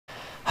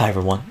Hi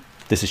everyone,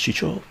 this is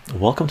Chycho.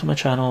 Welcome to my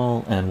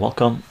channel and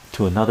welcome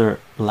to another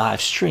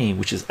live stream,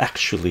 which is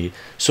actually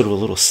sort of a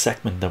little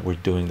segment that we're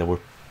doing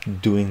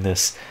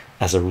this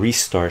as a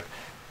restart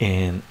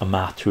in a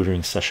math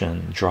tutoring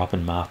session,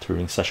 drop-in math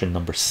tutoring session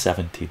number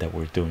 70 that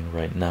we're doing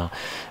right now.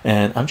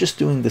 And I'm just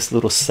doing this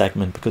little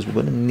segment because we're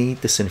going to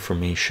need this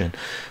information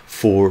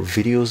for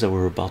videos that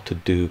we're about to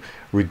do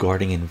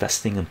regarding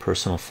investing in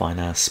personal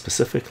finance,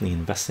 specifically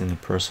investing in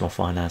personal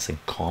finance and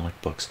comic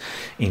books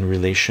in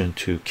relation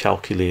to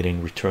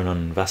calculating return on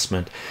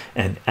investment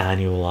and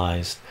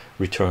annualized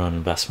return on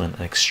investment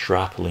and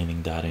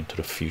extrapolating that into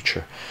the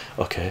future.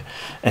 Okay,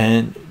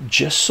 and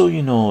just so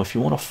you know, if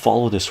you want to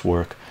follow this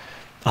work,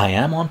 I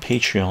am on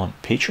Patreon,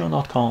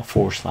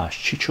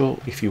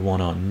 patreon.com/chycho. If you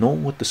want to know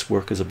what this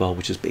work is about,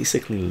 which is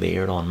basically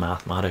layered on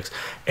mathematics,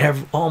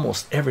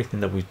 almost everything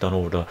that we've done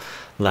over the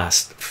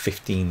last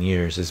 15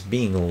 years is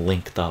being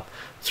linked up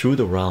through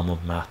the realm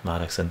of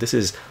mathematics, and this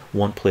is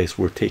one place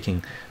we're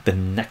taking the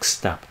next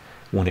step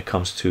when it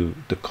comes to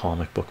the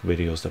comic book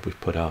videos that we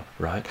put out,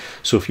 right?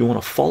 So if you want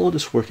to follow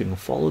this work, you can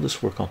follow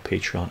this work on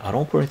Patreon. I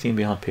don't put anything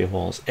behind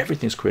paywalls.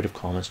 Everything's Creative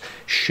Commons.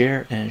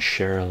 Share and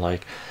share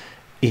alike.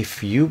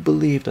 If you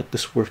believe that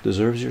this work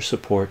deserves your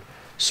support,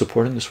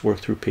 supporting this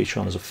work through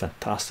Patreon is a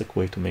fantastic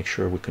way to make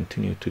sure we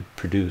continue to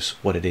produce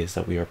what it is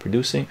that we are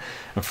producing.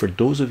 And for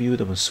those of you that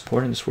have been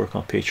supporting this work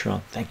on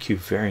Patreon, thank you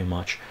very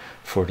much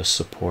for the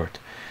support.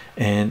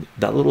 And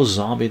that little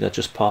zombie that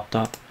just popped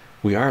up,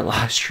 we are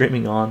live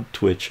streaming on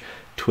Twitch,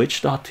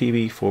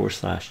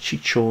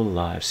 twitch.tv/chycho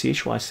live,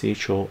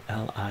 chycho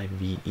live.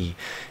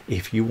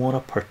 If you want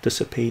to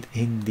participate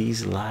in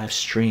these live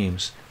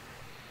streams,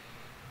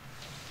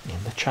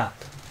 in the chat,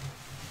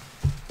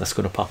 that's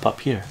going to pop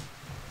up here.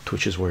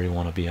 Twitch is where you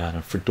want to be at.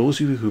 And for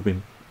those of you who've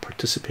been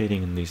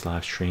participating in these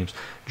live streams,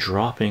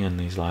 dropping in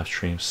these live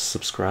streams,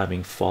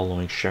 subscribing,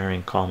 following,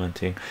 sharing,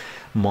 commenting,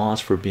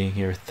 mods for being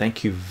here,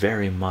 thank you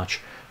very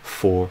much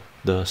for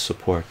the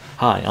support.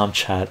 Hi, I'm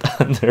Chad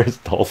and there's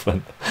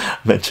Dolphin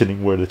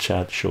mentioning where the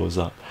chat shows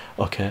up.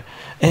 Okay,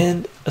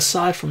 and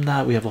aside from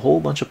that, we have a whole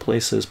bunch of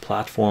places,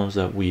 platforms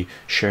that we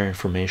share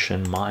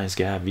information. Minds,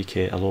 Gab,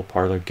 VK, Hello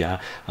Parlor,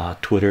 Gab,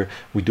 Twitter.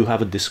 We do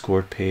have a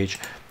Discord page.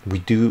 We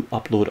do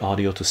upload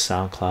audio to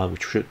SoundCloud,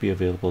 which should be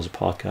available as a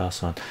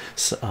podcast on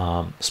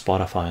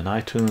Spotify and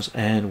iTunes,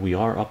 and we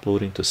are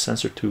uploading to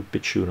SensorTube,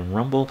 BitChute, and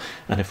Rumble.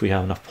 And if we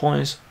have enough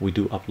points, we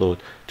do upload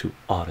to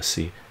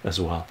Odyssey as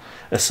well.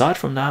 Aside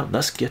from that,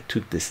 let's get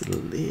to this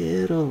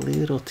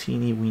little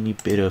teeny weeny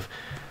bit of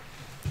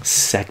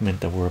segment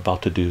that we're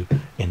about to do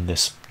in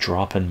this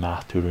drop-in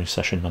math tutoring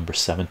session number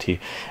 70.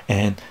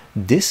 And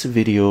this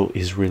video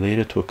is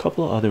related to a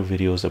couple of other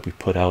videos that we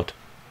put out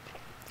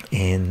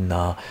in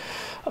a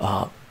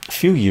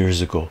few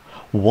years ago.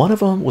 One of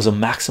them was a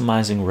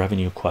maximizing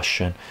revenue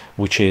question,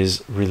 which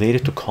is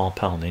related to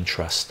compound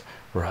interest,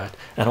 right?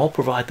 And I'll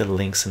provide the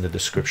links in the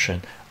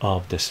description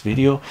of this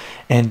video.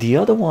 And the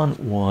other one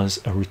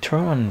was a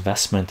return on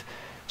investment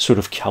sort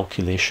of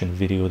calculation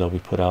video that we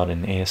put out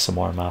in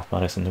ASMR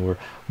mathematics, and they were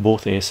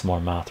both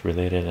ASMR math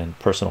related and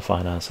personal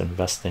finance,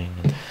 investing,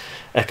 and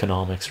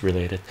economics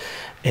related.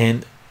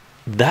 And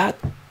that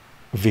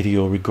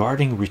video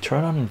regarding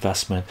return on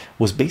investment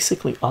was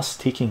basically us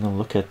taking a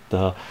look at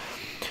the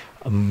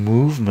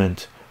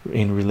movement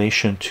in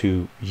relation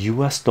to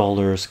US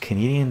dollars,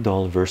 Canadian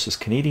dollar versus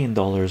Canadian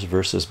dollars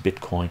versus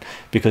Bitcoin,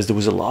 because there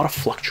was a lot of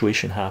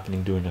fluctuation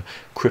happening during the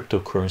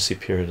cryptocurrency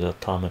period at that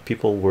time, and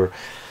people were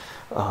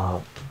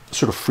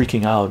sort of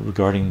freaking out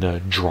regarding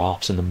the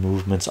drops and the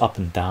movements up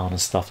and down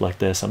and stuff like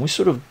this. And we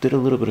sort of did a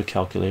little bit of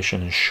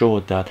calculation and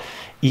showed that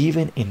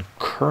even in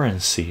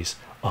currencies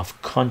of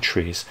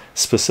countries,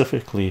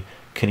 specifically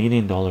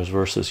Canadian dollars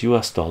versus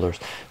US dollars,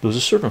 there was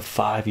a certain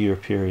 5-year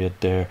period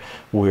there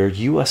where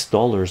US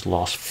dollars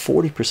lost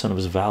 40% of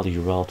its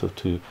value relative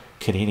to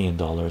Canadian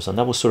dollars, and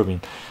that was sort of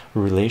in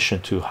relation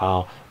to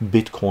how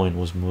Bitcoin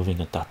was moving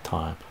at that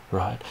time,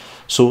 right?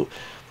 So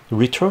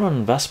return on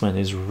investment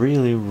is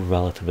really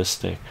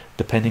relativistic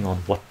depending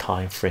on what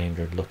time frame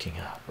you're looking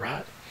at,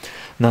 right?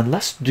 Now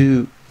let's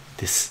do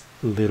this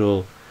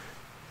little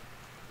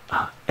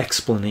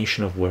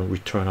explanation of what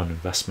return on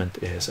investment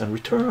is. And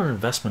return on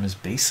investment is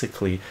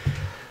basically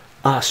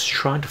us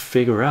trying to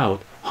figure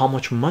out how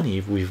much money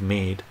we've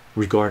made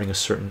regarding a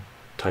certain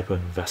type of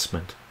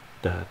investment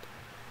that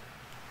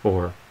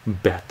or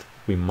bet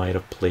we might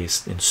have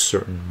placed in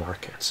certain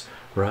markets,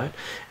 right?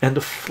 And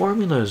the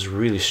formula is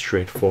really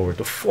straightforward.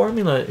 The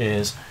formula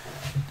is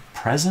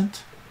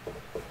present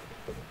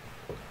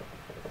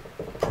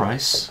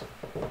price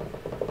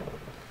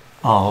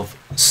of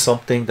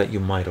something that you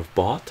might have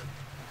bought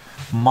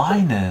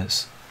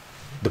minus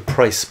the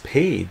price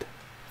paid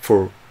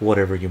for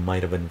whatever you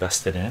might have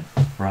invested in,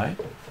 right?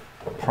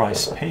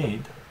 Price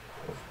paid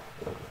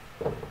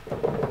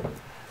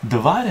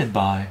divided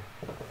by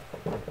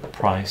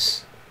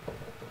price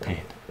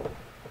paid,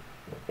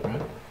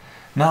 right?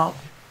 Now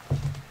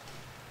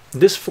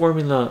this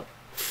formula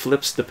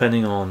flips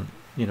depending on,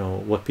 you know,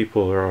 what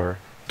people are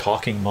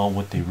talking about,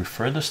 what they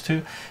refer this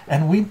to,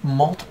 and we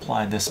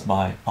multiply this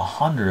by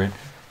 100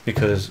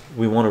 because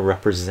we want to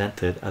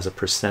represent it as a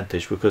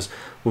percentage, because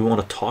we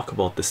want to talk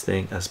about this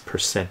thing as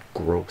percent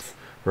growth,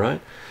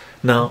 right?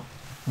 Now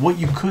what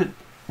you could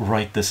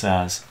write this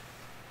as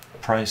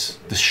price,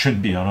 this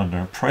shouldn't be on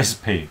there, price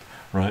paid,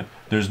 right?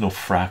 There's no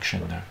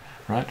fraction there,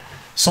 right?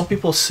 Some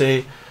people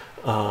say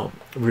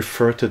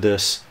refer to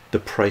this, the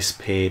price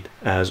paid,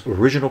 as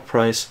original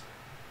price,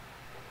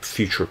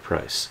 future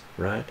price,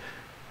 right?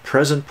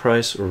 Present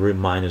price or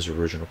minus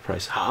original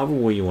price, however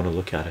way you want to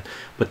look at it.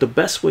 But the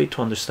best way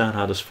to understand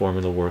how this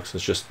formula works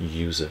is just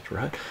use it,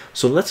 right?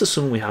 So let's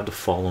assume we have the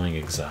following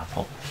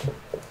example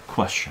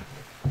question,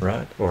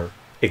 right? Or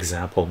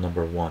example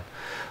number one.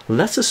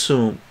 Let's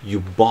assume you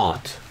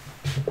bought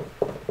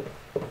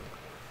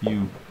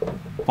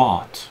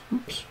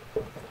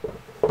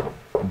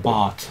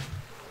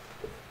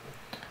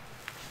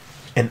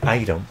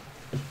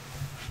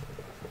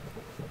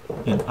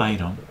an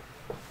item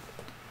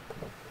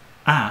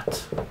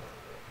at,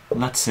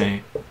 let's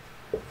say,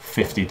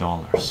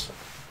 $50.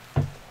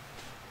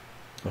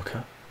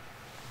 Okay.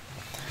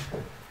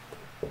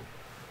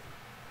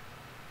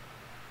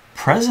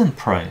 Present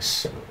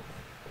price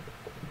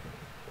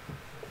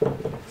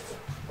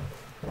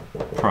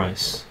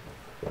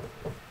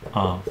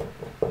of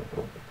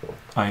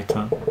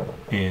item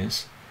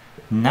is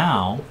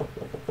now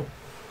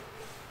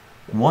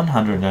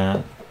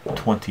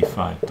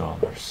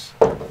 $125.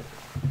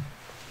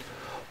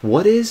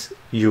 What is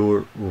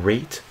your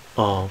rate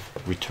of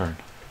return,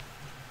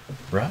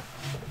 right?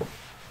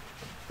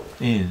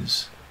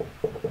 Is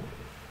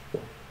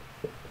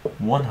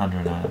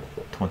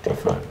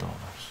 $125.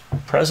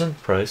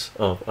 Present price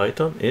of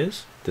item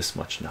is this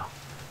much now,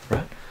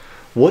 right?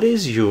 What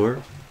is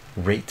your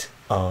rate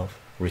of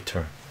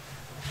return?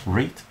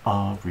 Rate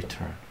of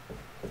return,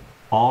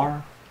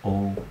 ROI,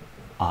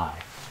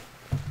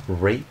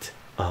 rate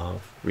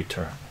of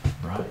return,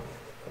 right?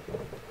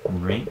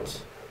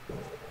 Rate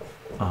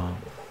of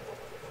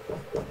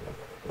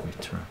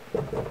return,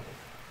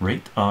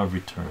 rate of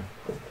return,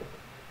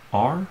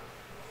 R,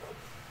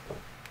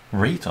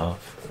 rate of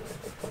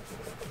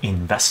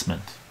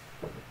investment.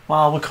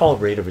 Well, we call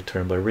it rate of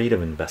return, but rate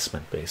of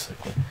investment,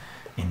 basically.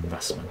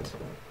 Investment.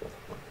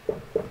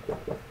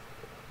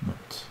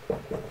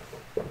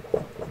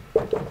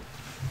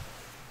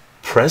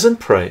 Present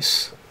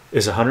price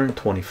is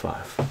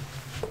 125.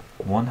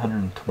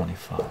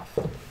 125.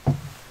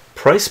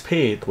 Price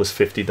paid was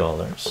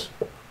 $50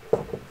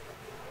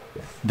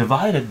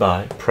 divided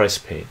by price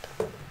paid,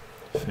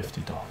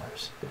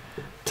 $50,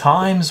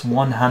 times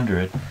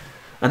 100.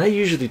 And I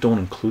usually don't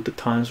include the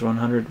times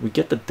 100. We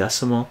get the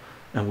decimal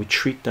and we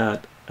treat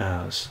that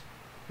as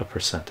a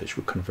percentage.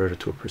 We convert it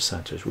to a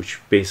percentage, which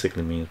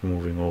basically means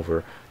moving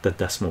over the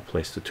decimal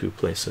place to 2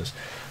 places.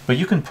 But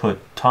you can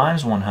put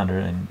times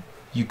 100, and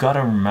you got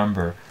to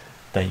remember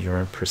that you're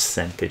in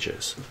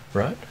percentages,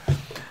 right?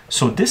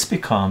 So this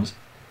becomes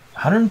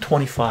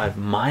 125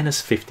 minus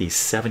 50 is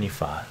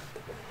 75.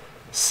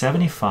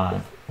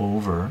 75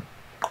 over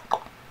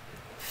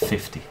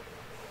 50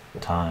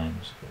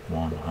 times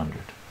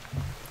 100,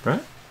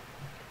 right?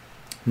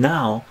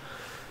 Now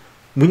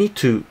we need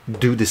to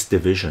do this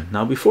division.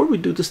 Now before we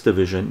do this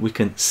division, we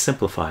can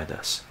simplify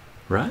this,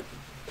 right?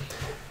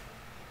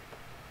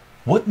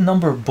 What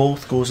number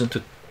both goes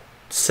into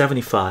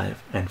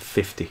 75 and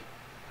 50,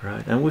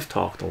 right? And we've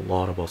talked a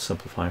lot about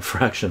simplifying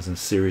fractions in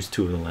series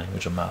 2 of the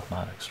language of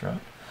mathematics,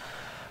 right?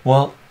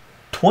 Well,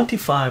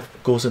 25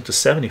 goes into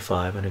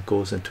 75 and it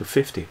goes into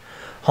 50.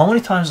 How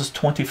many times does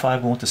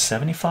 25 go into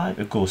 75?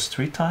 It goes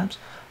 3 times.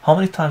 How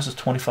many times does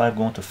 25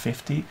 go into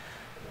 50?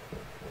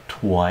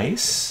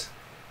 Twice,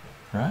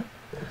 right?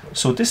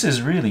 So this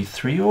is really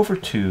 3 over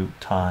 2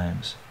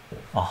 times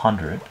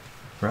 100,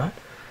 right?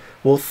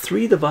 Well,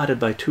 3 divided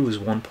by 2 is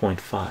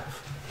 1.5.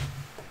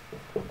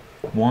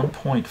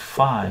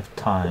 1.5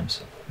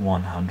 times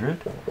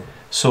 100.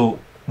 So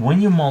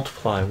when you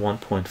multiply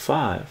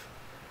 1.5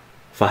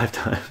 5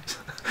 times,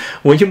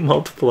 when you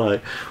multiply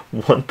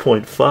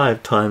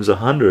 1.5 times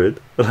 100,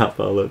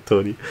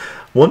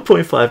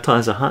 1.5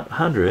 times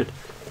 100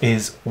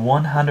 is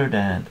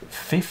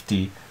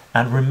 150.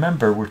 And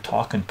remember, we're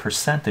talking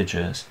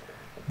percentages.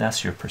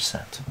 That's your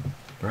percent,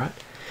 right?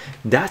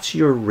 That's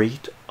your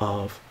rate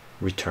of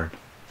return,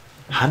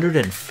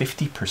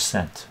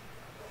 150%,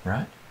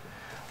 right?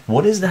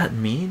 What does that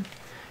mean?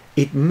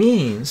 It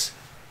means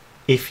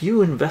if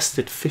you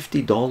invested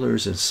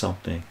 $50 in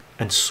something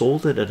and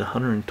sold it at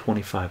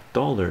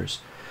 $125,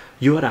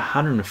 you had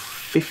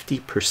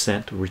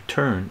 150%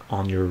 return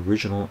on your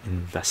original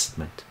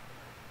investment,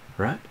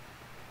 right?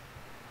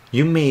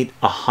 You made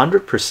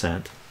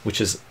 100%,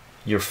 which is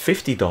your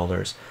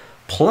 $50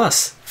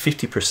 plus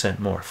 50%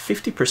 more.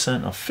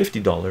 50% of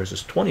 $50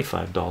 is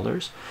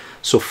 $25.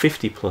 So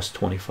 50 plus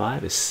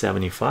 25 is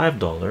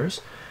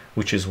 $75,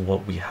 which is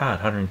what we had.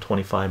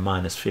 125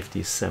 minus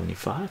 50 is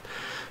 75.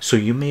 So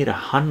you made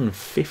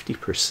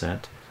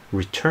 150%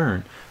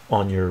 return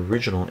on your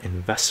original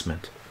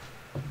investment.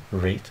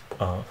 Rate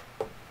of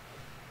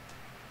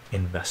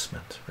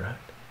investment, right?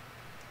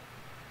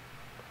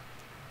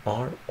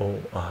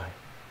 ROI,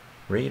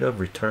 rate of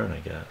return, I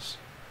guess.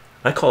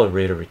 I call it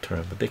rate of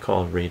return, but they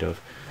call it rate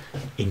of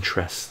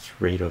interest,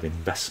 rate of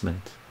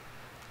investment,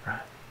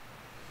 right?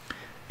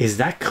 Is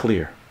that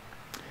clear?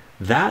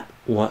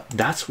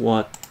 That's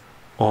what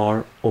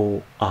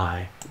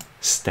ROI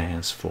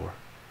stands for,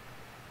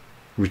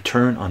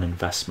 return on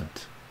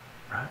investment,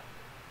 right?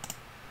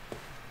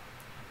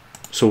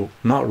 So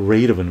not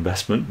rate of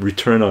investment,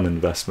 return on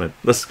investment.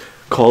 Let's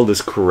call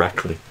this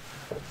correctly,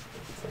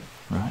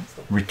 right?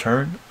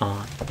 Return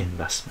on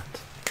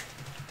investment.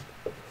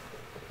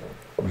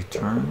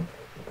 Return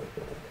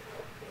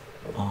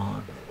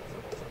on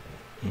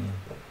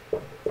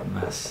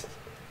investment.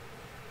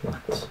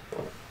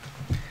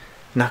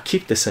 Now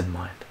keep this in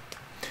mind.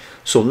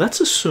 So let's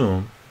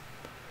assume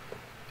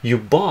you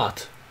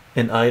bought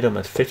an item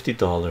at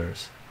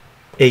 $50.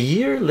 A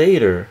year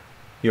later,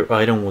 your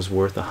item was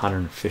worth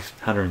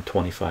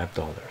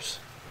 $125,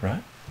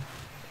 right?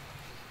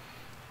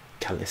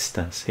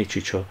 Calistans, hey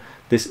chycho,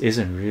 this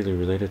isn't really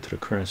related to the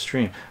current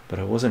stream, but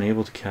I wasn't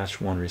able to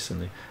catch one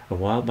recently. A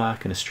while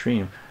back in a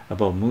stream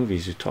about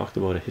movies, you talked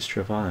about A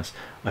History of Violence.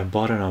 I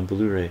bought it on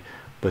Blu-ray,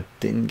 but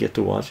didn't get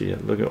to watch it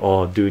yet. Look at,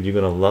 oh dude, you're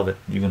gonna love it.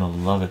 You're gonna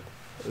love it.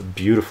 A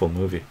beautiful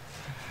movie.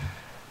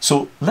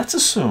 So let's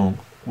assume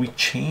we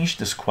change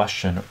this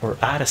question or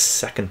add a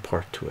second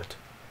part to it,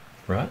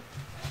 right?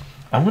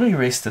 I'm going to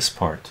erase this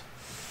part.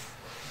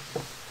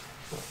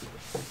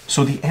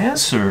 So the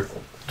answer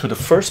to the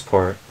first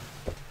part,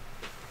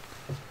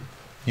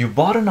 you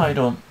bought an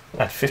item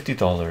at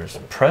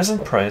 $50,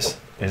 present price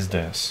is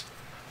this.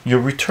 Your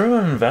return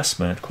on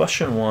investment,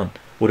 question 1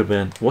 would have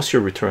been, what's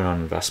your return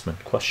on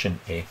investment? Question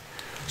A.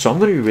 So I'm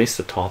going to erase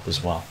the top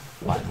as well,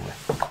 by the way.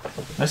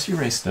 Let's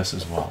erase this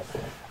as well.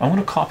 I'm going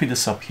to copy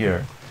this up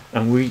here,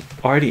 and we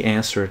already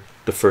answered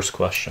the first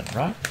question,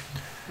 right?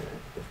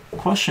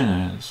 Question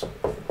is,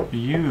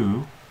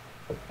 you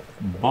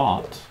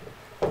bought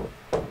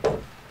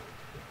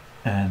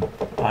an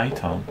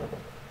item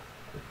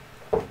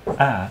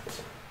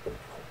at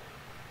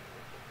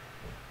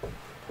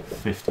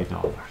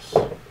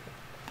 $50.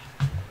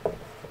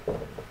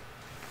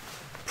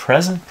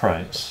 Present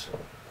price,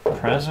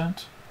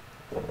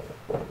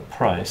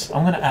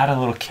 I'm going to add a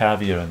little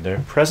caveat in there.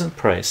 Present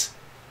price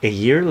a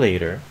year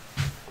later,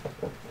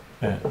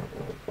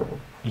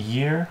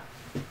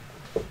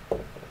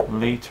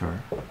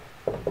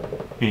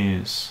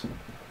 is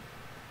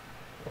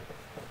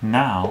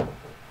now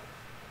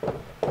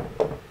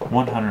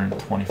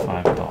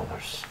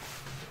 $125.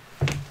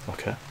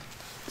 Okay,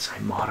 so I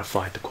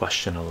modified the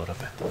question a little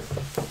bit.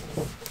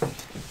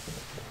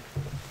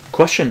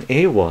 Question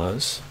A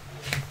was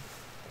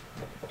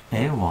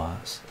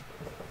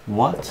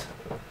what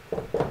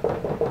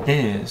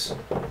is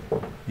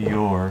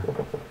your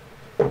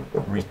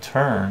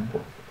return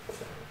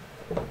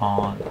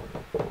on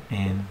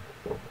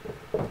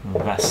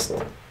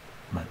investment?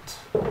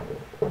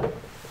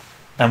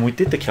 And we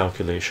did the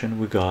calculation.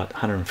 We got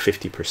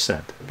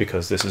 150%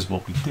 because this is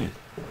what we did.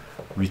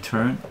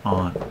 Return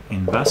on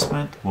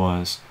investment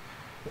was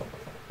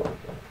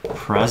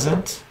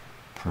present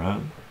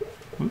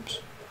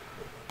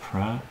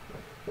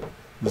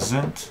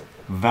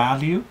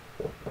value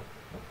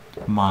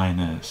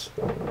minus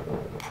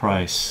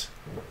price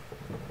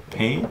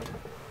paid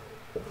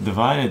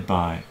divided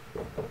by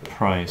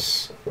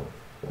price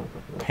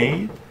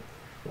paid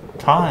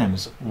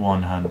times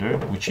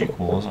 100, which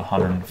equals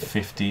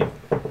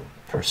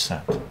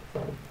 150%.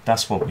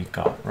 That's what we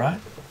got, right?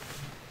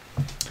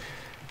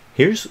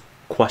 Here's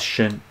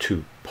question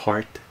 2,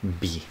 part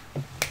B.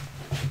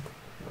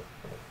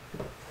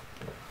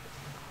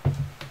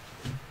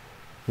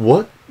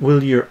 What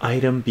will your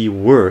item be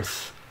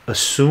worth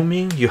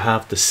assuming you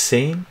have the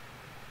same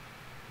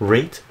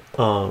rate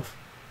of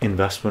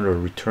investment or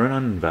return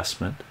on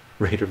investment,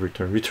 rate of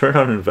return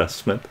on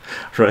investment,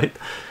 right?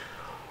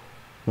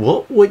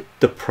 What would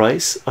the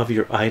price of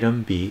your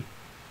item be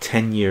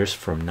 10 years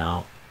from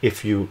now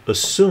if you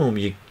assume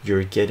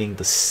you're getting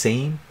the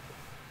same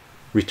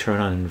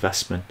return on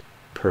investment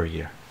per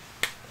year,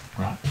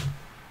 right?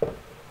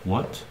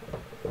 What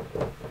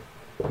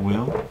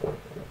will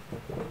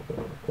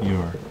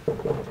your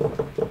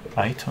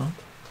item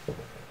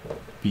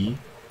be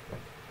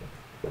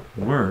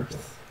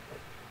worth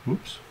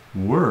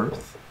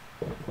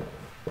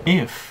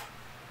if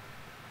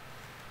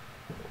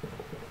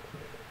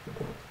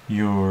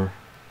your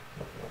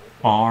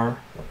ROI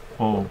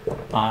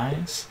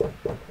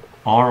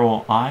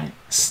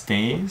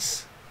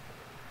stays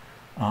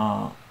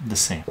the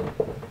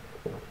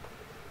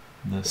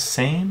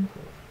same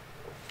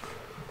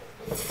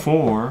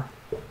for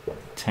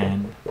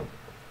 10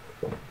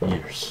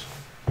 years.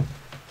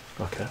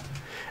 Okay,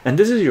 and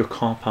this is your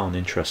compound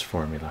interest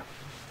formula.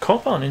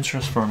 Compound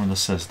interest formula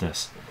says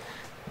this: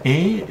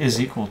 A is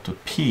equal to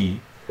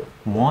P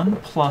 1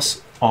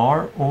 plus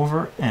R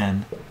over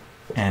N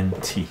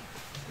and T,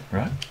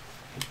 right?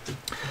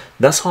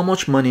 That's how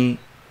much money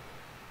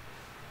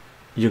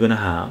you're gonna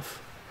have.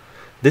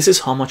 This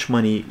is how much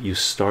money you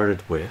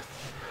started with.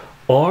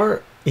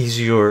 R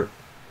is your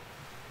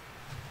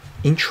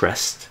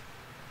interest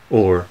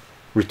or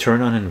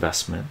return on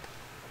investment.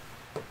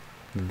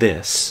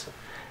 this.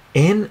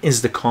 N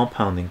is the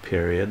compounding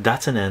period,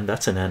 that's an N,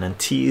 that's an N, and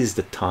T is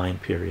the time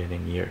period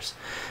in years.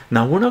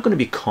 Now we're not going to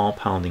be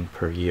compounding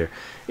per year.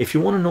 If you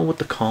want to know what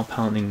the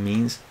compounding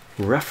means,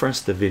 reference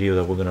the video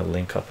that we're going to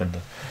link up in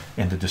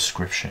the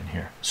description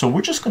here. So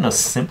we're just going to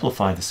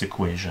simplify this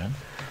equation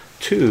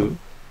to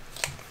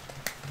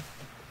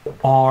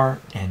R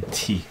and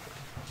T.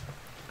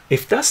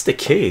 If that's the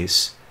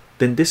case,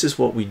 then this is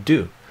what we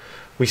do.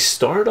 We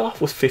start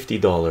off with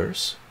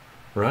 $50,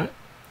 right?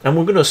 And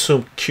we're going to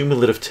assume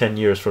cumulative 10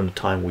 years from the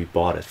time we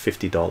bought it,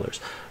 $50,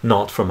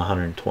 not from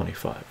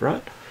 125,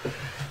 right?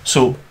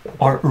 So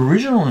our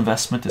original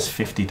investment is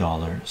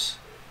 $50.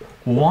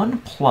 1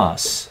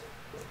 plus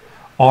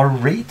our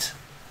rate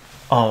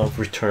of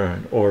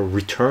return, or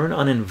return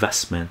on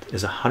investment,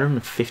 is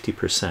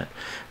 150%.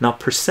 Now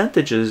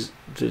percentages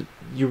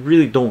you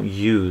really don't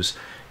use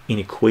in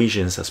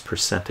equations as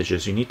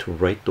percentages. You need to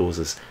write those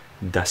as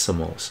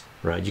decimals,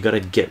 right? You got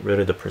to get rid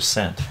of the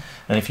percent,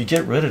 and if you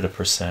get rid of the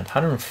percent,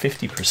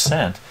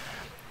 150%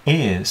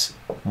 is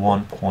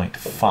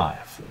 1.5,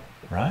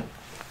 right?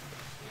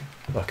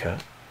 Okay,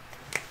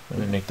 let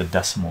me make the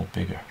decimal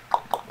bigger.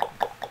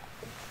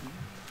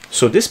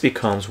 So this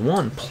becomes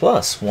 1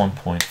 plus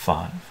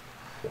 1.5,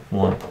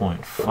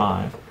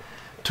 1.5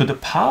 to the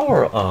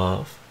power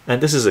of,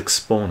 and this is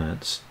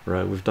exponents,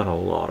 right? We've done a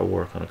lot of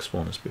work on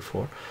exponents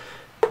before,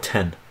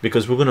 10,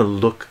 because we're going to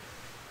look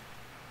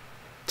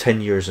 10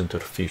 years into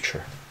the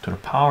future, to the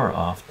power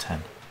of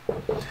 10.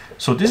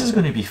 So this is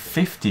going to be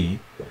 50,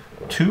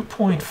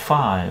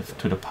 2.5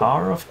 to the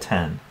power of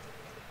 10,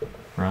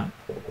 right?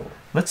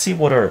 Let's see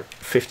what our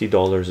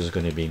 $50 is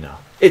going to be now.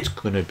 It's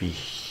going to be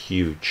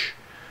huge.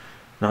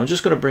 Now I'm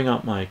just going to bring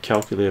out my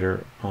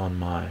calculator on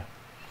my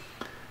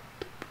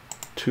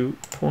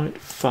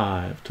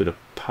 2.5 to the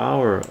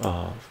power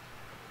of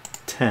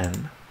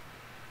 10.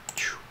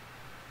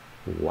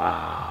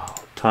 Wow,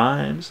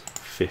 times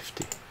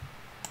 50.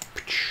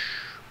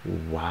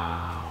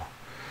 Wow,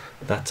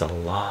 that's a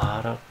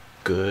lot of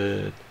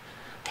good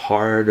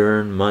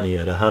hard-earned money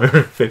at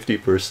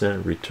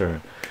 150%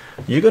 return.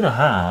 You're gonna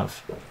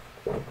have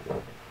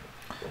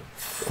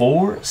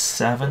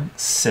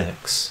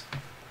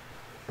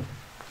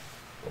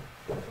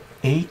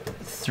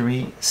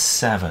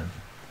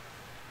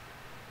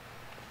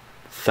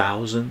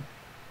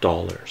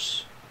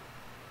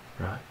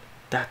right?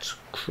 That's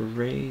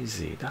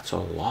crazy. That's a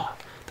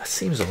lot. That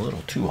seems a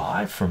little too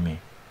high for me.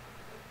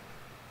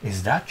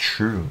 Is that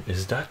true?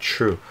 Is that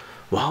true?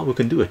 Wow, we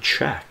can do a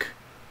check,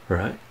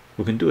 right?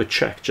 We can do a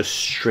check just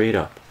straight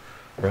up,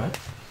 right?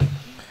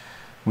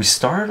 We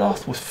started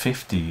off with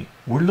 50.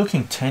 We're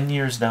looking 10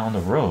 years down the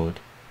road.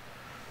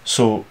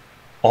 So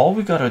all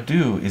we got to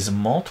do is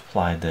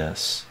multiply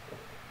this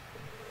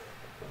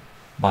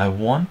by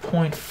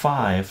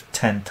 1.5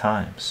 10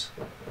 times,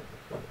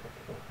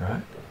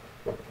 right?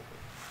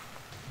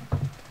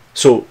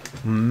 So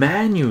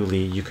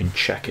manually you can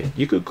check it.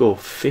 You could go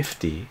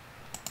 50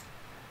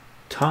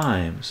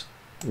 times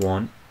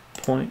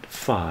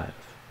 1.5.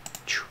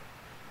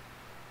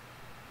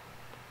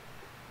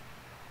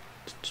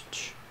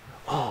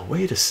 Oh,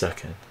 wait a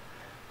second.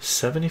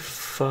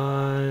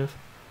 75.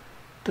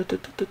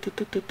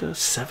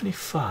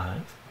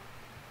 75.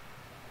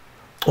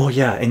 Oh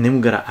yeah, and then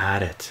we gotta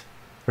add it,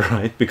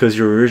 right? Because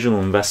your original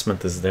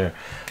investment is there.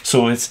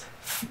 So it's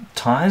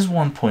times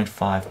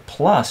 1.5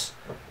 plus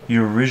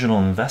your original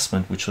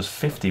investment, which was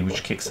 50,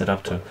 which kicks it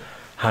up to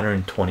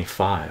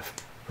 125,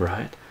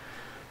 right?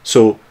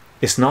 So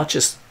it's not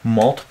just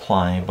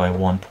multiplying by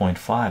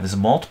 1.5, it's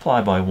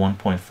multiply by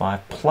 1.5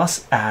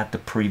 plus add the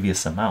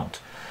previous amount.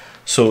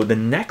 So the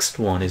next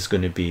one is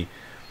going to be,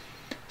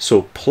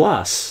 so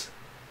plus,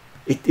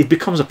 it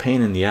becomes a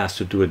pain in the ass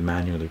to do it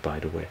manually, by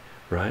the way,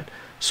 right?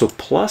 So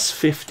plus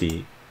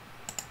 50,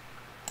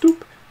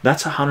 doop,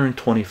 that's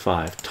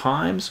 125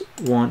 times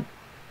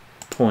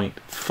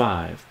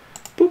 1.5,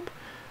 boop,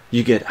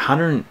 you get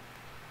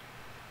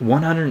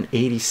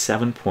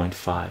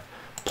 187.5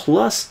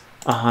 plus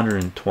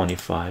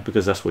 125,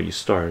 because that's what you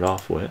started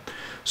off with.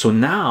 So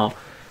now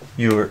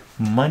your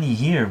money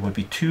here would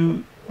be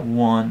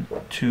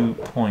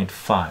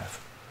 212.5,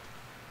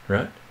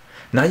 right?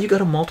 Now you got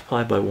to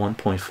multiply by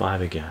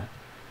 1.5 again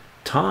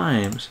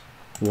times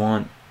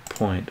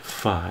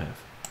 1.5,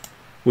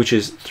 which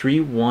is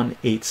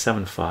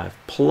 31875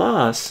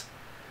 plus,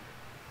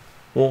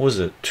 what was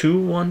it,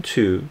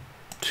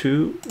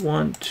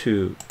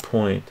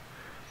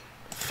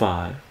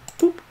 212.5.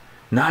 Boop.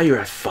 Now you're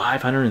at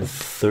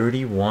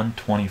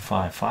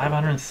 531.25.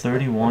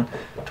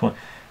 531.20.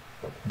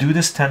 Do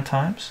this 10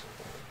 times,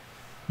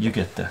 you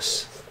get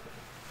this,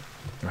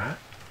 right?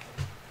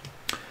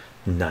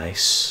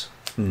 Nice,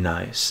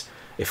 nice.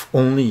 If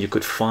only you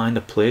could find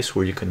a place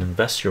where you can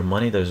invest your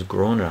money that is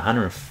growing at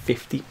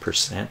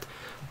 150%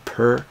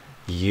 per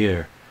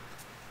year.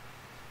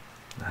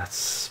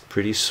 That's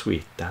pretty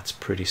sweet. That's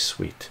pretty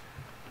sweet,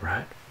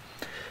 right?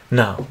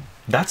 Now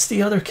that's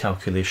the other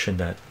calculation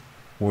that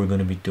we're going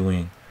to be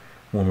doing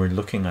when we're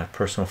looking at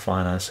personal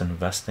finance and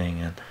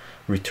investing and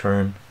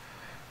return,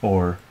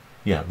 or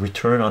yeah,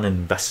 return on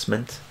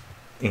investment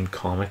in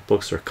comic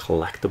books or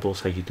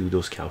collectibles, how you do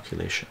those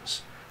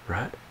calculations,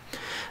 right?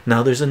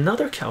 Now there's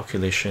another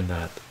calculation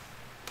that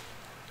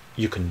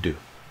you can do,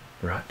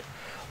 right?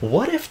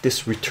 What if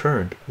this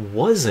return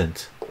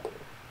wasn't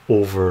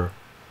over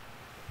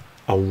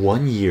a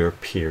 1 year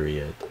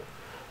period?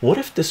 What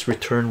if this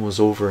return was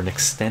over an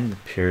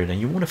extended period,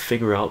 and you want to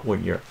figure out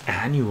what your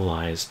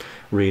annualized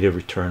rate of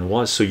return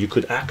was, so you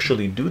could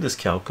actually do this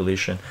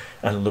calculation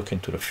and look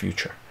into the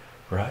future,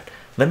 right?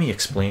 Let me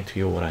explain to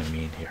you what I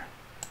mean here.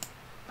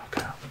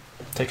 Okay,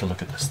 take a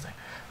look at this thing.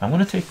 I'm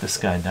going to take this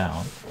guy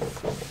down.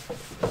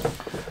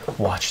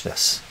 Watch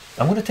this.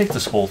 I'm going to take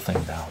this whole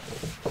thing down.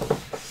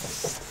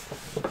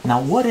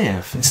 Now what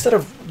if, instead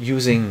of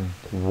using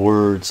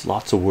words,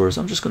 lots of words,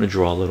 I'm just going to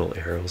draw little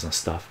arrows and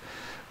stuff.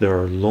 There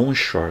are loan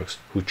sharks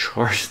who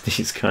charge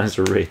these kinds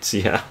of rates.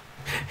 Yeah,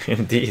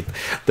 indeed,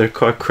 they're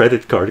called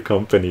credit card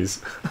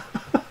companies.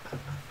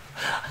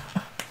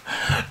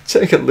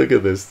 Take a look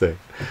at this thing.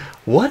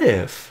 What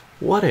if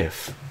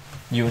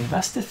you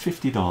invested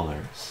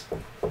 $50,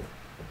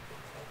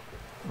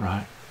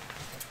 right,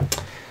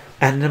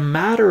 and in a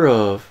matter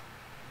of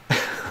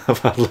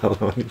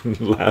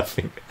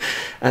laughing,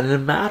 and in a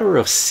matter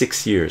of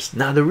 6 years.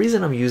 Now the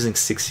reason I'm using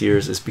 6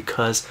 years is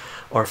because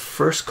our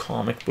first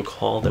comic book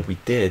haul that we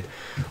did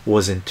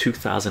was in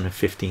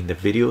 2015. The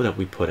video that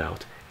we put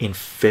out in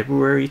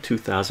February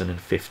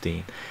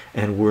 2015,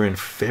 and we're in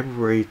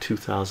February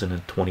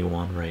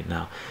 2021 right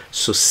now.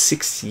 So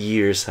 6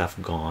 years have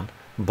gone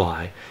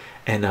by,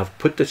 and I've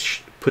put the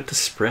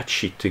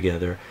spreadsheet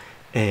together,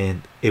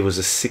 and it was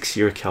a 6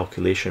 year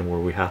calculation where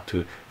we had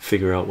to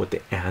figure out what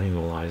the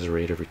annualized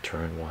rate of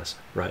return was,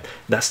 right?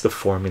 That's the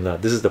formula.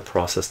 This is the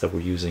process that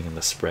we're using in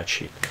the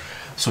spreadsheet.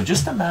 So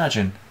just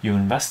imagine you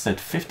invested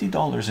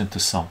 $50 into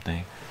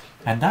something,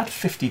 and that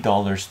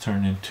 $50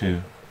 turned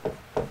into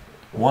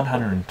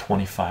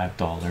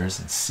 $125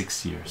 in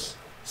 6 years.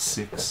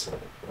 6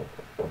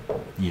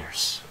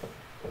 years.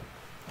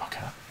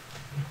 Okay.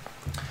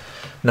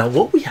 Now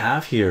what we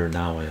have here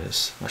now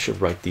is, I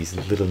should write these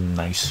a little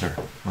nicer,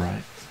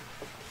 right?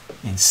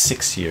 In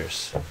 6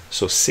 years.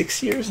 So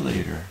 6 years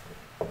later,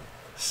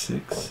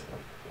 6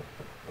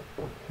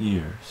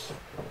 years,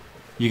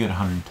 you get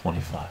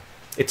 125.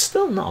 It's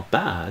still not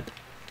bad,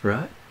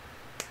 right?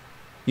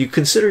 You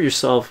consider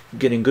yourself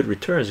getting good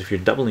returns if you're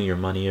doubling your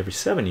money every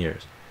 7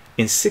 years.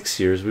 In 6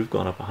 years, we've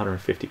gone up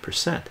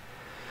 150%.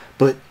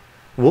 But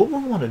what we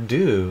want to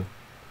do,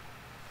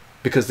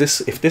 because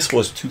this, if this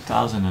was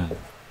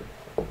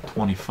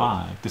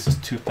 2025, this is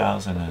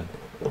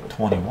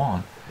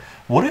 2021,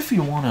 what if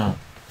you want to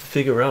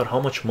figure out how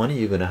much money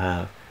you're going to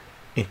have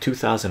in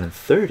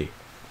 2030?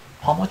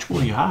 How much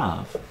will you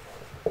have?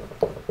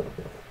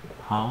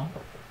 How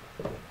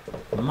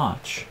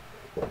much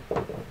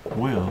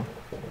will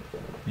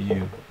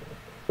you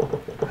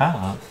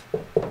have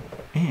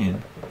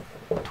in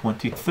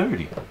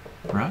 2030,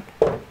 right?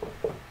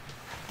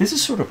 This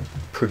is sort of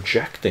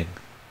projecting,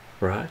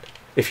 right?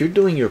 If you're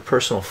doing your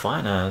personal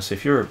finance,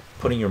 if you're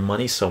putting your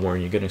money somewhere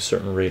and you're getting a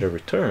certain rate of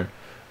return,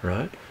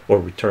 right, or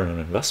return on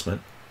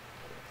investment,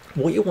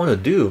 what you want to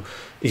do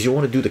is you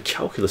want to do the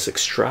calculus,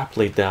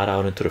 extrapolate that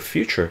out into the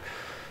future,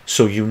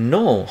 so you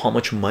know how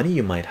much money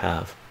you might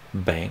have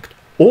banked,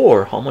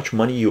 or how much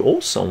money you owe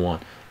someone.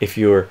 If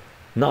you're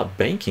not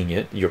banking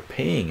it, you're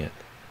paying it.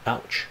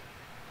 Ouch,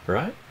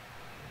 right?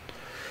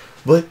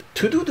 But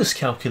to do this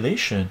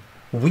calculation,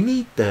 we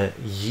need the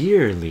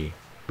yearly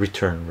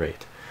return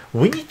rate.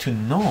 We need to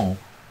know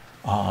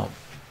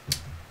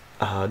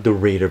the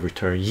rate of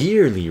return,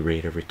 yearly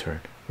rate of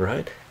return,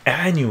 right?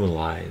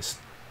 Annualized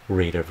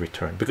rate of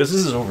return, because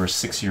this is over a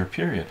 6 year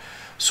period.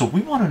 So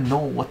we want to know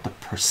what the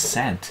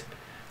percent,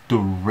 the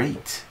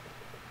rate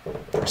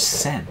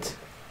percent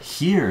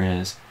here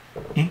is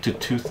into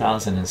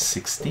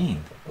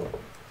 2016,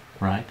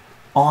 right?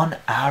 On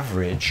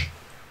average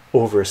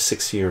over a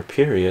 6 year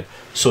period.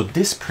 So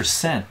this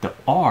percent, the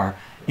R,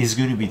 is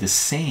going to be the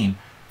same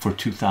for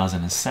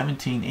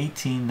 2017,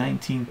 18,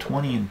 19,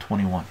 20, and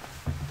 21.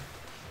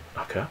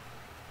 Okay,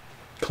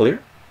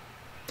 clear?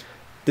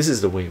 This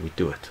is the way we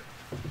do it.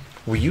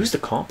 We use the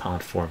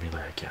compound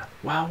formula again.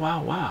 Wow,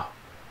 wow, wow,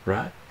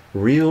 right?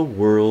 Real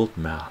world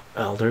math.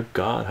 Elder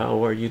God,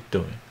 how are you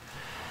doing?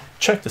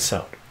 Check this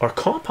out. Our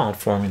compound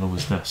formula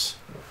was this: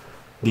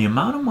 the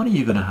amount of money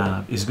you're going to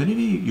have is going to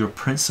be your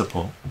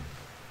principal,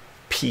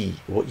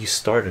 P, what you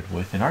started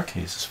with, in our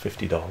case is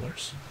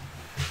 $50,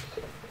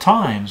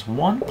 times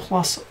 1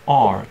 plus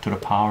R to the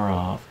power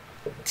of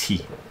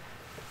T.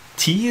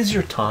 T is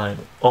your time,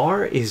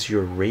 R is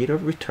your rate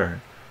of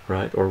return,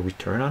 right, or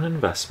return on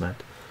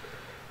investment.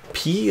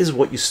 P is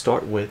what you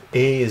start with,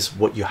 A is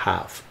what you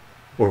have,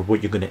 or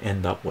what you're going to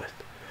end up with.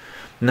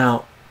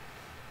 Now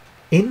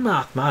in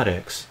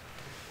mathematics,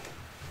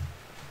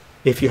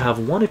 if you have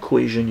one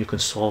equation, you can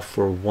solve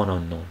for one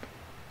unknown.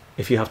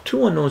 If you have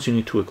two unknowns, you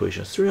need two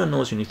equations. Three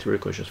unknowns, you need three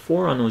equations.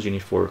 Four unknowns, you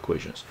need four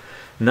equations.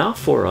 Now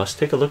for us,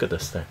 take a look at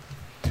this thing.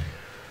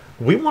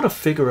 We want to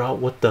figure out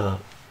what the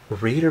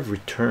rate of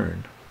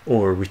return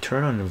or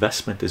return on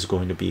investment is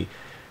going to be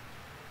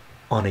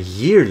on a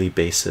yearly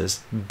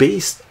basis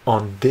based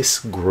on this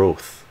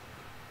growth,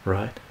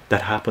 right?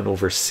 That happened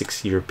over a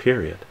 6-year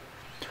period.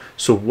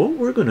 So what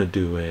we're going to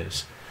do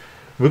is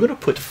we're going to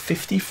put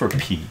 50 for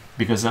P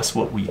because that's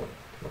what we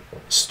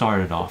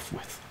started off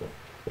with.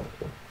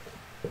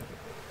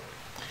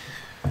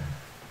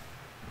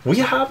 We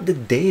have the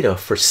data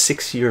for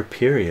 6-year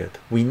period.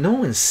 We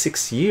know in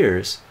 6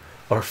 years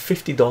our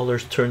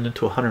 $50 turned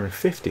into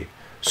 150.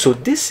 So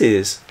this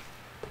is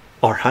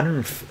our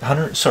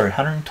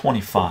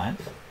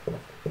 125.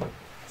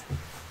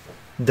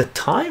 The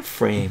time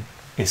frame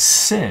is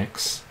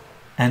 6,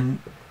 and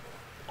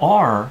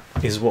R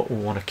is what we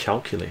want to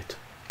calculate,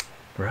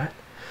 right?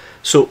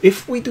 So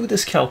if we do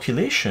this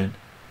calculation,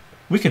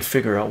 we can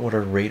figure out what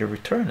our rate of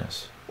return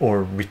is,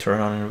 or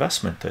return on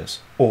investment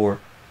is,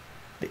 or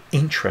the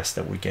interest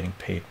that we're getting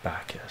paid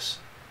back is,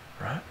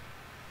 right?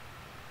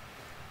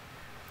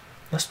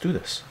 Let's do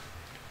this.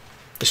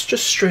 It's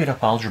just straight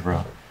up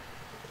algebra,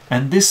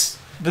 and this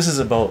is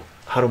about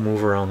how to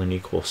move around an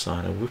equal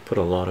sign, and we've put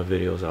a lot of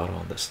videos out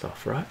on this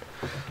stuff, right?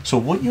 So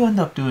what you end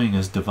up doing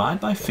is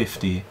divide by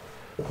 50,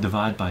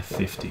 divide by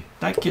 50.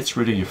 That gets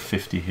rid of your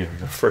 50 here,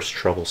 your first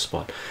trouble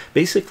spot.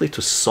 Basically,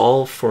 to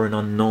solve for an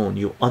unknown,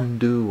 you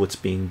undo what's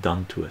being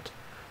done to it,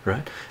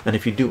 right? And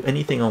if you do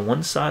anything on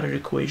one side of the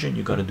equation,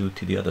 you got to do it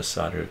to the other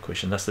side of the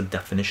equation. That's the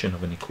definition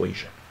of an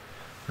equation,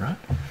 right?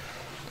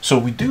 So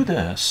we do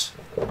this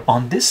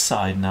on this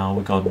side. Now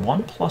we got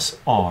 1 plus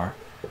R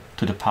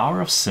to the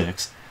power of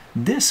 6.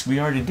 This we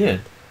already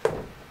did.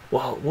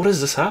 Well, what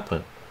does this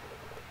happen?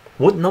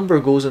 What number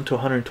goes into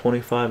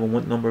 125 and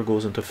what number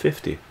goes into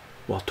 50?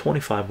 Well,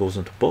 25 goes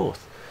into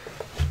both.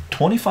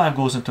 25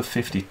 goes into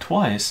 50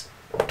 twice.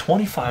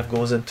 25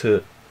 goes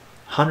into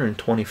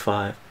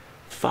 125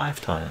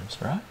 5 times,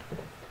 right?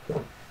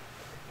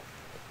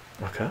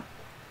 Okay,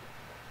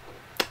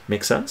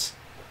 makes sense.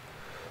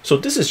 So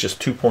this is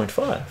just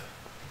 2.5.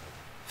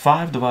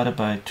 5 divided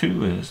by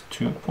 2 is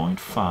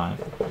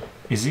 2.5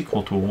 is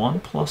equal to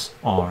 1 plus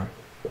R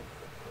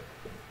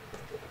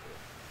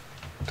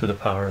to the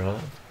power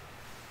of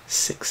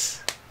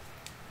 6,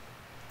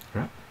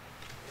 right?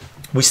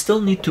 We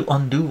still need to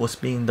undo what's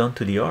being done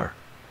to the R.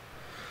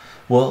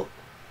 Well,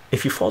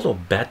 if you follow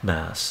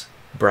BEDMAS,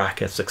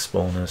 brackets,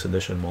 exponents,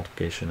 addition,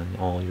 multiplication, and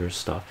all your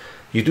stuff,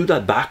 you do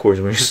that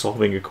backwards when you're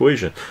solving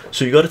equation.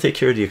 So you got to take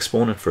care of the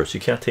exponent first. You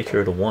can't take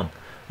care of the 1.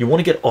 You want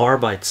to get R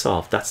by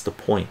itself. That's the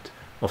point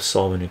of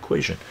solving an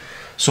equation.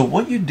 So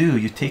what you do,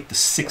 you take the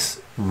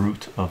 6th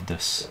root of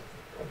this,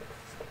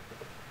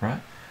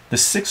 right? The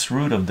 6th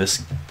root of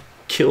this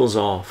kills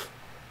off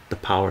the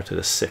power to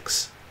the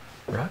 6,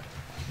 right?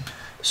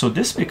 So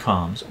this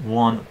becomes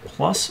 1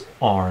 plus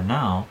R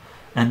now,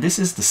 and this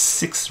is the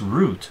 6th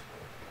root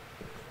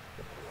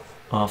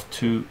of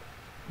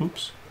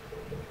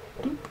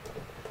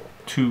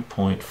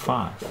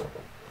 2.5.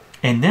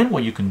 And then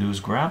what you can do is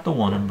grab the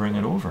 1 and bring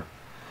it over.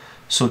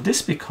 So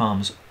this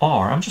becomes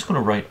R. I'm just going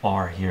to write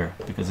R here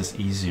because it's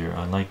easier.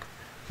 I like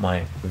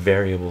my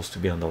variables to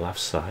be on the left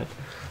side.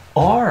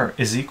 R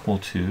is equal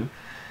to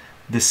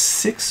the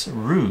 6th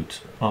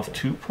root of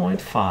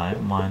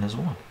 2.5 minus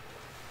 1.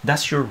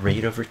 That's your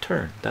rate of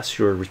return. That's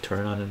your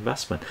return on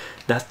investment.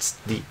 That's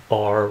the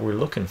R we're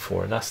looking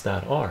for. That's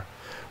that R.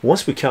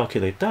 Once we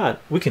calculate that,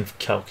 we can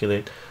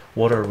calculate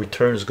what our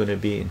return is going to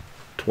be in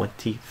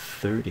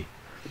 2030.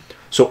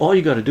 So all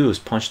you got to do is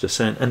punch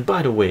this in. And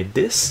by the way,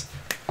 the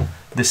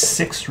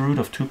 6th root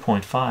of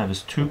 2.5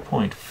 is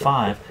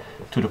 2.5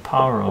 to the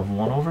power of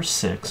 1 over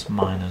 6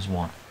 minus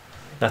 1.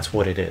 That's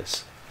what it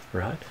is,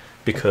 right?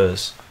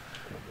 Because,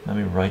 let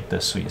me write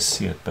this so you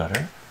see it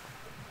better.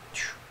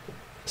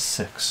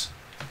 6,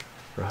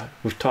 right?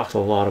 We've talked a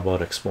lot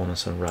about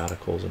exponents and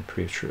radicals in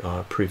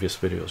previous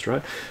videos,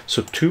 right?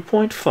 So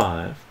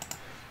 2.5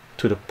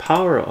 to the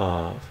power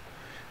of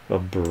a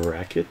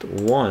bracket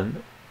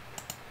 1,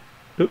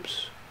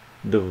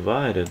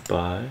 divided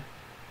by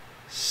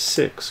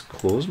 6,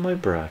 close my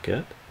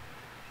bracket,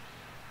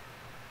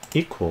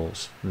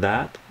 equals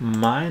that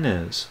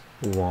minus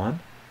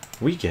 1.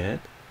 We get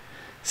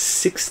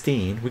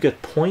 16. We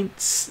get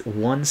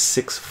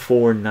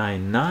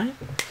 0.16499.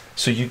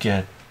 So you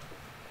get,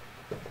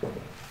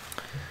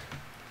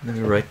 let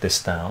me write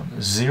this down,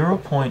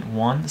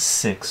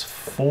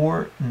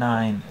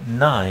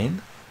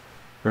 0.16499,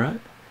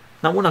 right?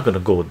 Now we're not going to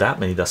go with that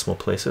many decimal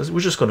places. We're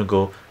just going to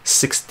go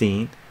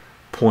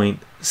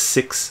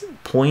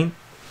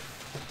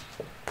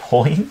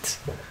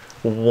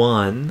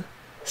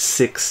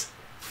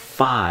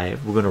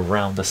 16.165. We're going to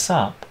round this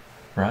up,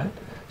 right?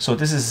 So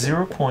this is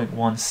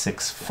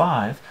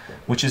 0.165,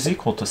 which is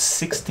equal to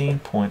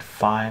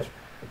 16.5%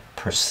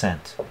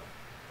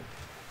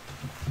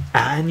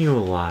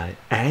 annualized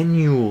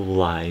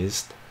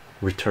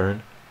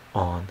return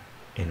on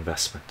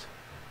investment,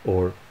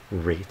 or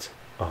rate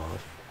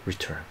of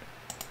return.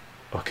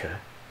 Okay,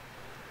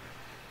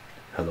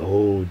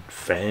 hello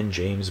fan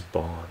James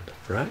Bond,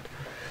 right?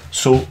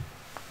 So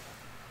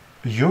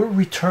your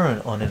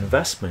return on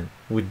investment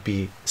would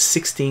be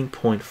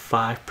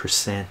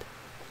 16.5%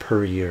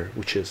 per year,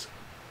 which is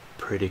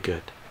pretty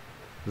good,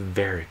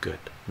 very good,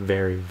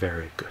 very,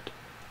 very good,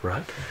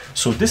 right?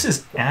 So this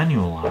is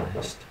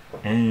annualized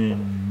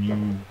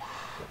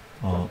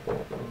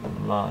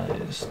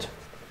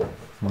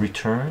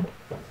return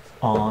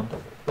on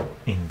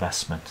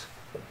investment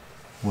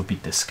would be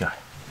this guy,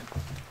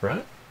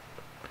 right?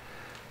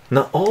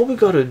 Now all we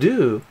got to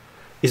do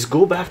is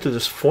go back to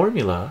this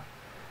formula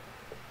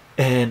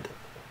and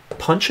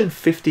punch in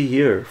 50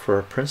 year for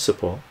our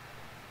principal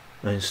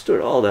and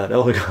start all that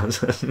elegance.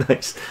 That's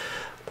nice.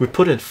 We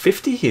put in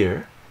 50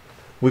 here,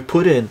 we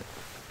put in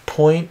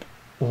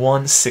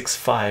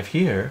 0.165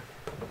 here.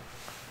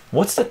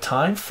 What's the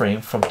time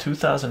frame from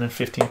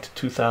 2015 to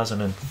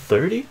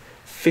 2030?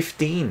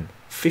 15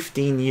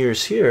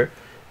 years here,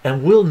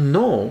 and we'll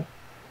know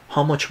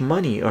how much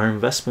money our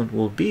investment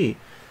will be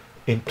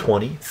in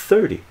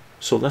 2030.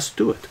 So let's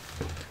do it.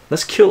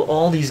 Let's kill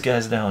all these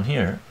guys down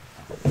here.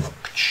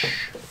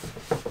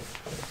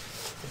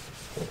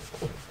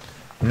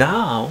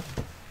 Now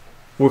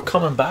we're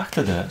coming back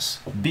to this.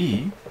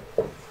 B.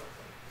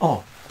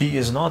 Oh, B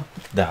is not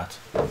that.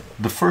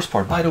 The first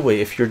part, by the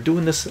way, if you're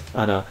doing this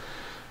on a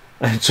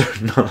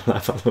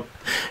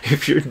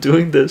if you're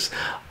doing this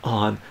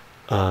on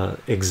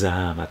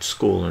exam at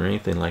school or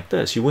anything like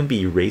this, you wouldn't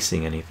be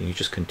erasing anything, you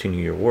just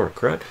continue your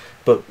work, right?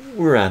 But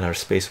we're at our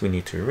space, we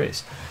need to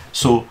erase.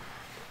 So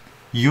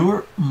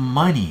your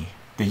money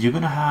that you're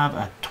gonna have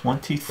at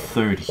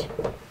 2030,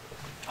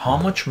 how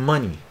much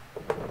money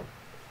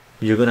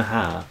you're gonna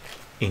have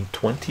in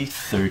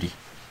 2030?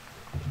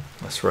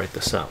 Let's write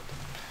this out.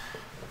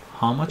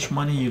 How much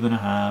money you're gonna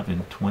have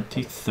in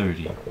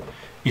 2030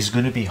 is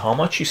going to be how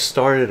much you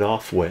started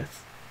off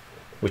with,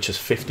 which is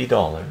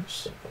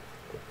 $50.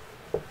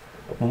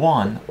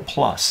 1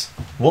 plus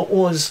what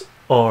was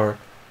our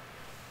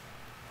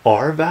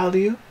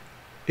value?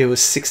 It was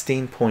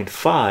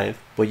 16.5,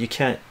 but you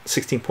can't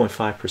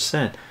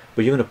 16.5%,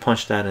 but you're going to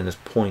punch that in as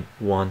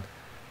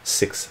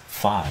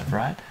 0.165,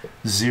 right?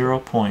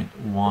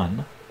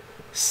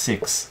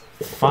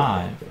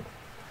 0.165,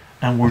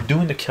 and we're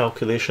doing the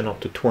calculation up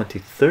to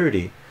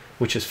 2030,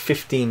 which is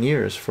 15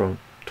 years from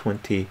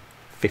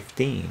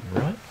 2015,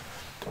 right?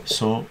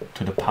 So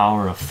to the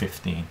power of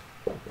 15.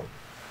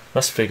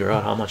 Let's figure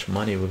out how much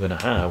money we're going to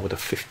have with a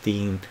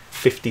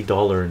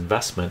 $50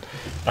 investment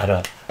at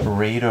a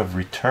rate of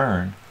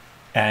return,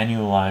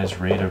 annualized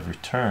rate of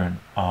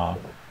return of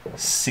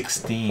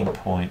 16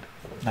 point,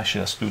 actually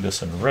let's do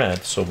this in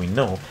red so we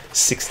know,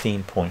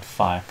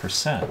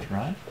 16.5%,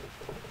 right?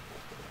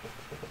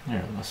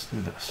 Here, let's do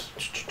this.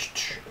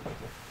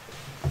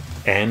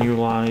 And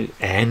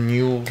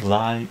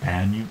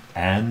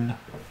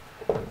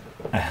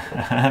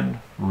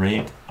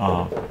rate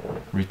of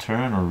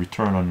return or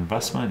return on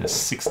investment is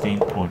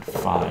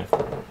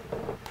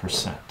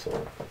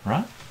 16.5%,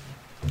 right?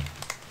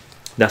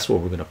 That's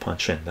what we're going to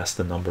punch in. That's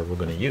the number we're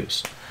going to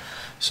use.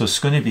 So it's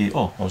going to be,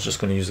 oh, I was just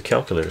going to use a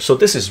calculator. So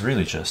this is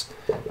really just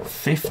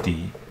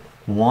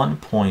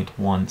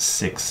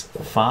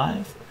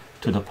 51.165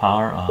 to the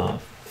power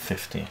of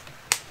 50.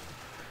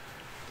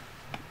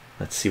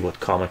 Let's see what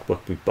comic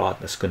book we bought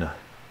that's going to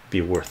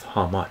be worth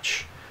how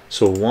much.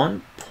 So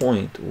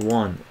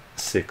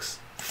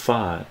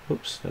 1.165,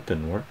 oops, that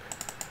didn't work.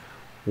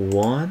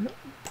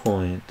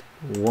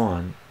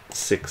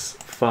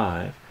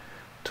 1.165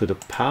 to the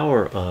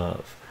power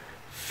of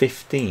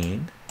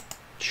 15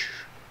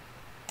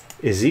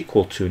 is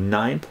equal to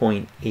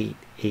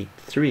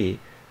 9.883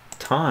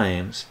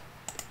 times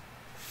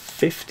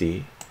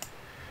 50,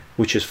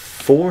 which is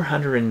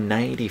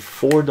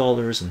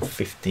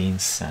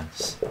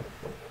 $494.15.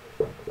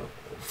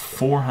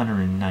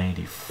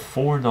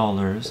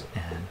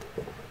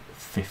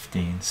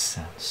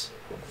 $494.15.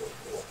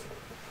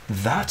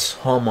 That's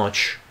how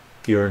much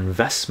your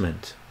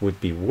investment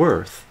would be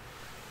worth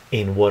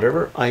in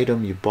whatever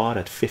item you bought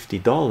at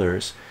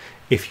 $50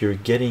 if you're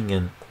getting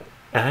an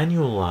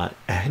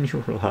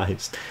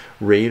annualized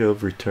rate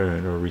of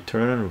return or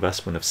return on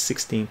investment of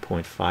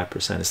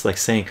 16.5%. It's like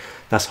saying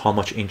that's how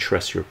much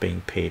interest you're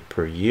being paid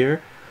per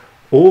year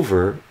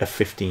over a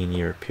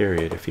 15-year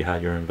period if you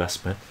had your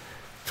investment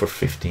for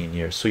 15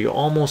 years. So you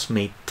almost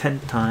made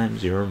 10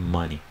 times your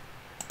money.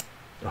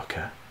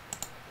 Okay,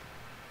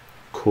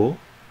 cool.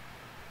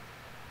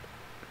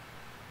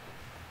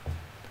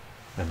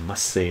 I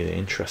must say the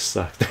interest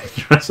sucked.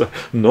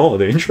 No,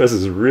 the interest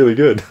is really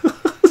good.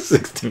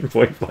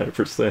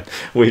 16.5%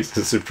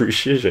 wasted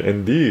appreciation.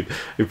 Indeed,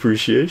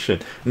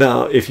 appreciation.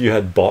 Now if you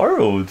had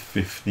borrowed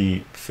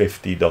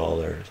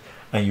 $50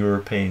 and you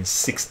were paying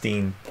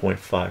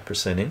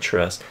 16.5%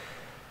 interest,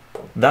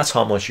 that's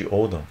how much you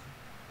owe them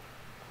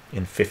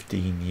in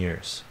 15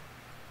 years,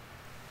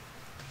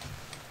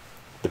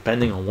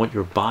 depending on what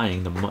you're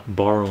buying,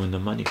 borrowing the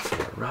money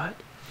for, right?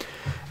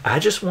 I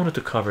just wanted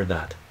to cover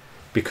that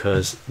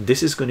because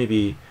this is going to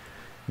be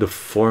the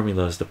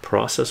formulas, the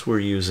process we're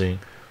using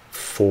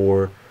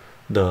for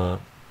the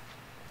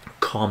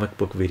comic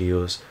book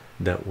videos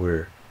that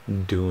we're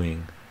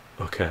doing,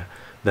 okay?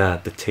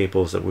 That the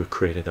tables that we've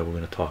created that we're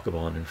going to talk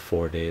about in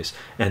 4 days,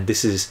 and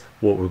this is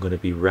what we're going to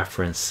be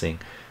referencing,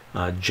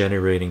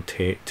 generating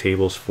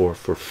tables for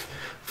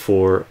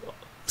for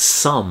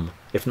some,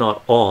 if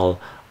not all,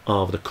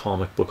 of the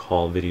comic book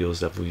haul videos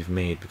that we've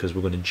made, because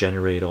we're going to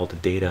generate all the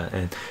data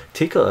and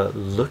take a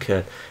look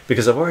at,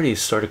 because I've already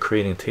started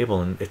creating a table,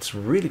 and it's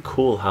really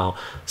cool how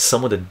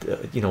some of the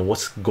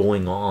what's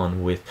going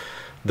on with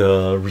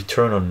the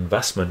return on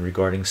investment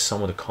regarding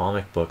some of the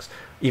comic books,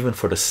 even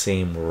for the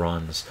same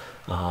runs.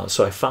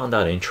 So I found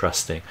that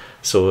interesting,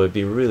 so it'd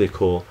be really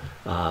cool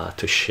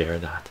to share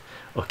that.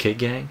 Okay,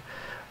 gang.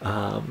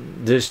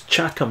 There's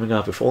chat coming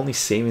up. If only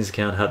savings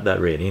account had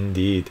that rate.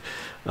 Indeed.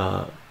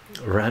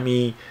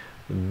 Rami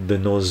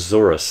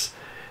Dinosaurus,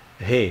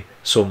 hey,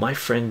 so my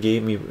friend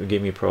gave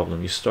me a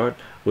problem. You start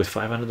with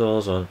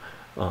 $500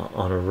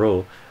 on a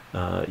row,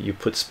 you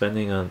put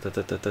spending on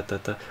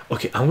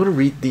okay, I'm gonna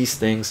read these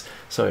things.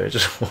 Sorry, I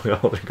just oh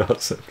my god,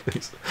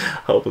 please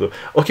help with them.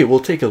 Okay, we'll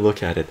take a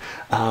look at it,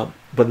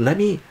 but let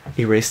me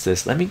erase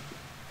this. Let me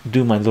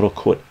do my little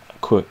quick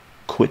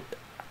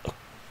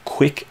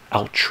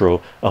outro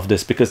of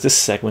this, because this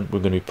segment we're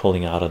going to be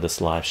pulling out of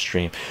this live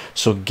stream.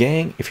 So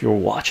gang, if you're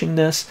watching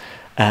this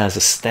as a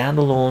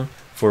standalone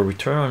for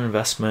return on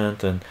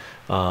investment and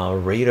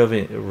rate of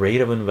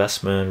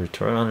investment,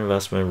 return on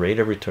investment, rate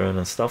of return,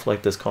 and stuff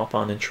like this,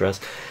 compound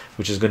interest,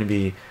 which is going to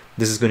be,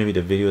 this is going to be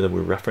the video that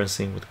we're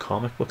referencing with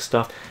comic book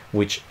stuff,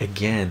 which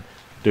again,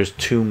 there's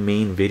two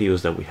main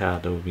videos that we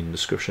have that will be in the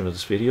description of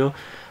this video.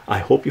 I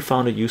hope you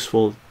found it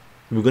useful.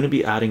 We're going to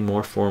be adding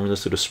more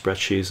formulas to the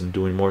spreadsheets and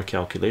doing more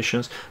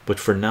calculations, but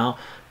for now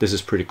this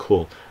is pretty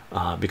cool,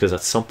 because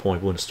at some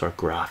point we're going to start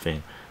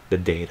graphing the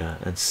data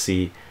and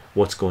see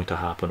what's going to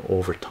happen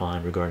over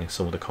time regarding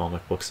some of the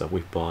comic books that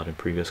we've bought in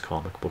previous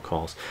comic book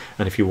hauls.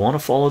 And if you want to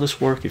follow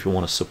this work, if you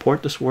want to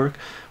support this work,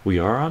 we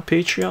are on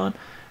Patreon,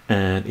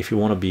 and if you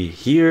want to be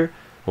here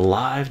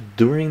live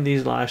during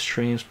these live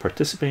streams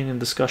participating in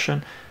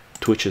discussion,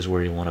 Twitch is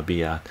where you want to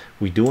be at.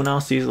 We do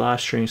announce these live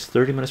streams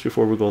 30 minutes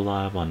before we go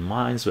live on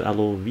Minds,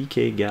 LO,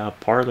 VK, Gap,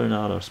 Parlor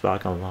Now, or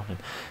SPAC Online,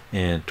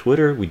 and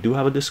Twitter. We do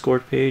have a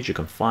Discord page. You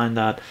can find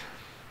that.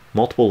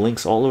 Multiple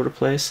links all over the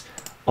place.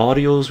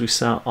 Audios we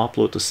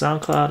upload to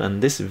SoundCloud,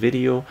 and this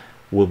video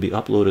will be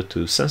uploaded to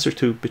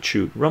SensorTube,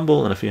 BitChute,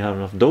 Rumble, and if you have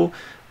enough dough,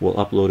 we'll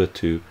upload it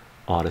to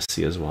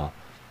Odyssey as well.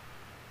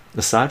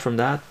 Aside from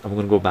that, I'm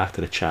going to go back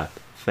to the chat.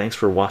 Thanks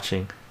for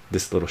watching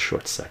this little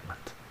short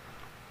segment.